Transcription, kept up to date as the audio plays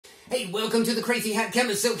Hey, welcome to the Crazy Hat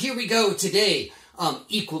Chemist. So here we go today.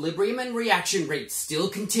 Equilibrium and reaction rates still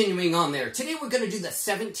continuing on there. Today we're going to do the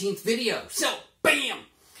 17th video. So, bam!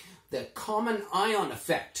 The common ion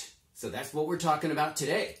effect. So that's what we're talking about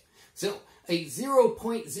today. So, a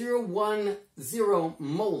 0.010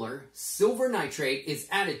 molar silver nitrate is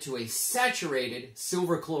added to a saturated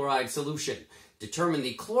silver chloride solution. Determine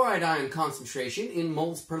the chloride ion concentration in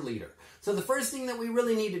moles per liter. So the first thing that we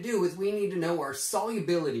really need to do is we need to know our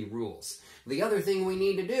solubility rules. The other thing we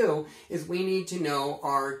need to do is we need to know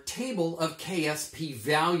our table of KSP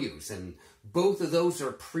values. And both of those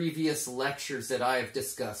are previous lectures that I have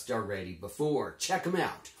discussed already before. Check them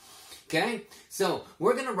out. Okay, so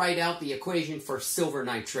we're going to write out the equation for silver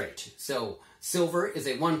nitrate. So silver is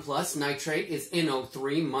a 1+, nitrate is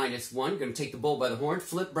NO3 minus 1. You're going to take the bull by the horn,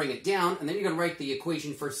 flip, bring it down, and then you're going to write the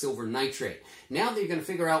equation for silver nitrate. Now that you're going to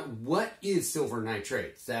figure out what is silver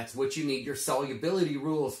nitrate, that's what you need your solubility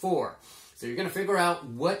rules for. So you're going to figure out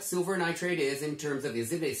what silver nitrate is in terms of,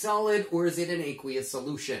 is it a solid or is it an aqueous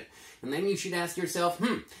solution? And then you should ask yourself,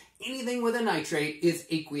 anything with a nitrate is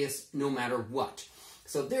aqueous no matter what.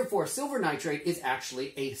 So therefore, silver nitrate is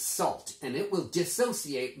actually a salt, and it will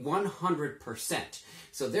dissociate 100%.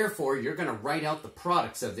 So therefore, you're going to write out the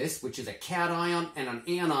products of this, which is a cation and an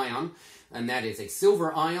anion, and that is a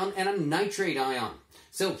silver ion and a nitrate ion.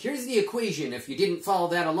 So here's the equation. If you didn't follow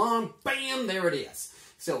that along, bam, there it is.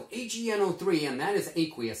 So HENO3, and that is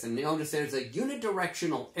aqueous, and notice there's a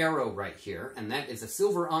unidirectional arrow right here, and that is a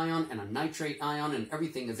silver ion and a nitrate ion, and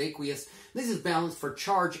everything is aqueous. This is balanced for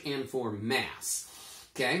charge and for mass.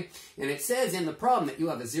 Okay, and it says in the problem that you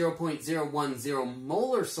have a 0.010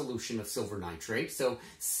 molar solution of silver nitrate. So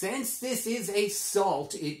since this is a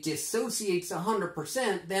salt, it dissociates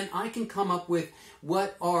 100%, then I can come up with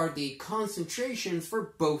what are the concentrations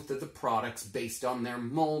for both of the products based on their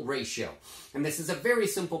mole ratio. And this is a very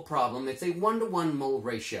simple problem. It's a 1-to-1 mole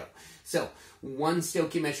ratio. So one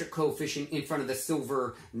stoichiometric coefficient in front of the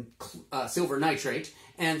silver nitrate.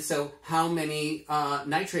 And so how many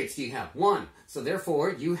nitrates do you have? 1. So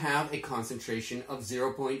therefore, you have a concentration of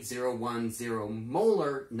 0.010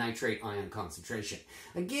 molar nitrate ion concentration.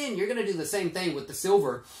 Again, you're going to do the same thing with the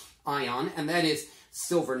silver ion, and that is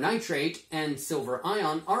silver nitrate and silver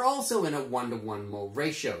ion are also in a 1-to-1 mole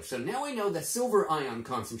ratio. So now we know the silver ion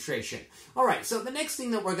concentration. All right, so the next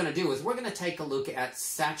thing that we're going to do is we're going to take a look at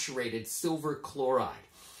saturated silver chloride.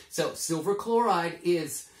 So silver chloride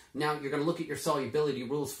is... Now, you're going to look at your solubility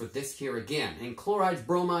rules for this here again. And chlorides,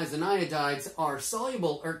 bromides, and iodides are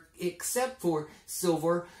soluble except for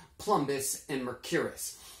silver, plumbus, and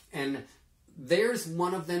mercurous. And there's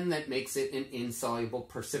one of them that makes it an insoluble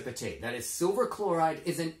precipitate. That is, silver chloride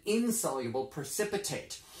is an insoluble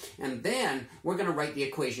precipitate. And then we're going to write the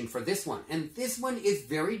equation for this one. And this one is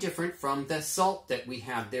very different from the salt that we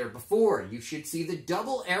had there before. You should see the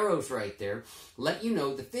double arrows right there let you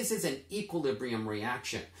know that this is an equilibrium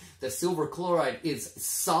reaction. The silver chloride is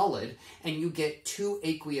solid, and you get two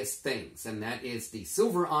aqueous things, and that is the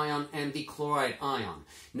silver ion and the chloride ion.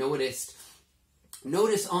 Notice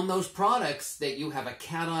on those products that you have a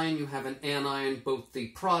cation, you have an anion, both the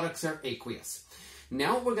products are aqueous.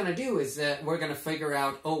 Now what we're going to do is that we're going to figure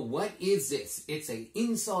out, oh, what is this? It's an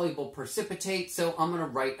insoluble precipitate, so I'm going to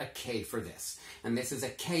write a K for this. And this is a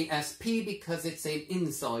KSP because it's an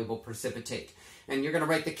insoluble precipitate. And you're going to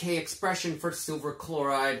write the K expression for silver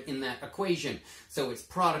chloride in that equation. So it's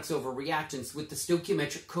products over reactants with the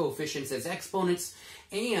stoichiometric coefficients as exponents,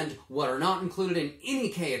 and what are not included in any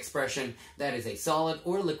K expression, that is a solid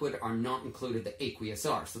or liquid, are not included, the aqueous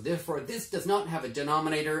are. So therefore, this does not have a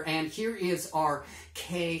denominator, and here is our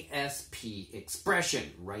KSP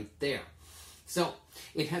expression right there. So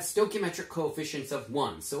it has stoichiometric coefficients of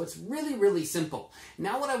 1. So it's really, really simple.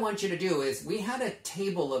 Now what I want you to do is, we had a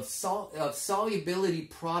table of solubility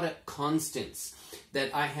product constants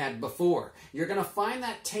that I had before. You're going to find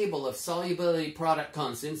that table of solubility product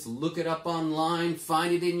constants, look it up online,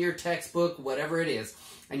 find it in your textbook, whatever it is,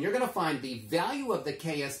 and you're going to find the value of the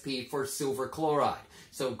KSP for silver chloride.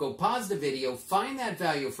 So go pause the video, find that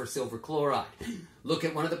value for silver chloride. Look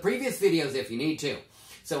at one of the previous videos if you need to.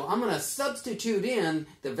 So I'm going to substitute in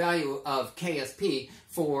the value of KSP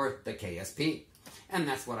for the KSP. And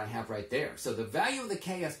that's what I have right there. So the value of the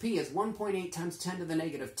KSP is 1.8 times 10 to the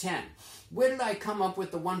negative 10. Where did I come up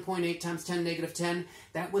with the 1.8 times 10 negative 10?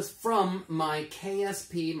 That was from my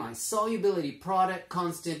KSP, my solubility product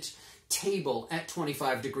constant table at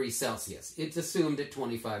 25 degrees Celsius. It's assumed at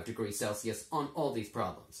 25 degrees Celsius on all these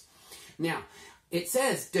problems. Now, it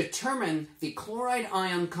says determine the chloride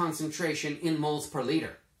ion concentration in moles per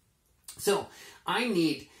liter. So I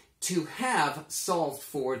need to have solved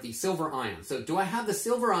for the silver ion. So do I have the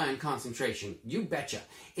silver ion concentration? You betcha.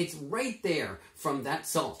 It's right there from that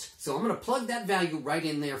salt. So I'm going to plug that value right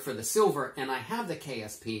in there for the silver, and I have the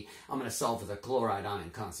KSP. I'm going to solve for the chloride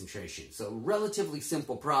ion concentration. So relatively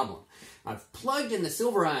simple problem. I've plugged in the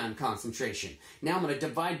silver ion concentration. Now I'm going to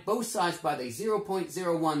divide both sides by the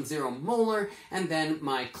 0.010 molar, and then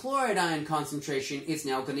my chloride ion concentration is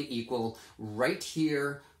now going to equal right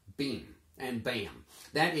here, beam, and bam.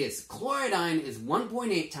 That is, chloride ion is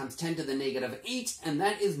 1.8 times 10 to the negative 8, and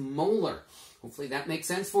that is molar. Hopefully that makes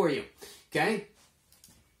sense for you. Okay?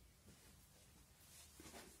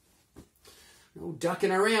 No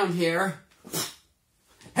ducking around here.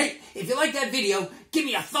 Hey, if you like that video, give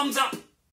me a thumbs up.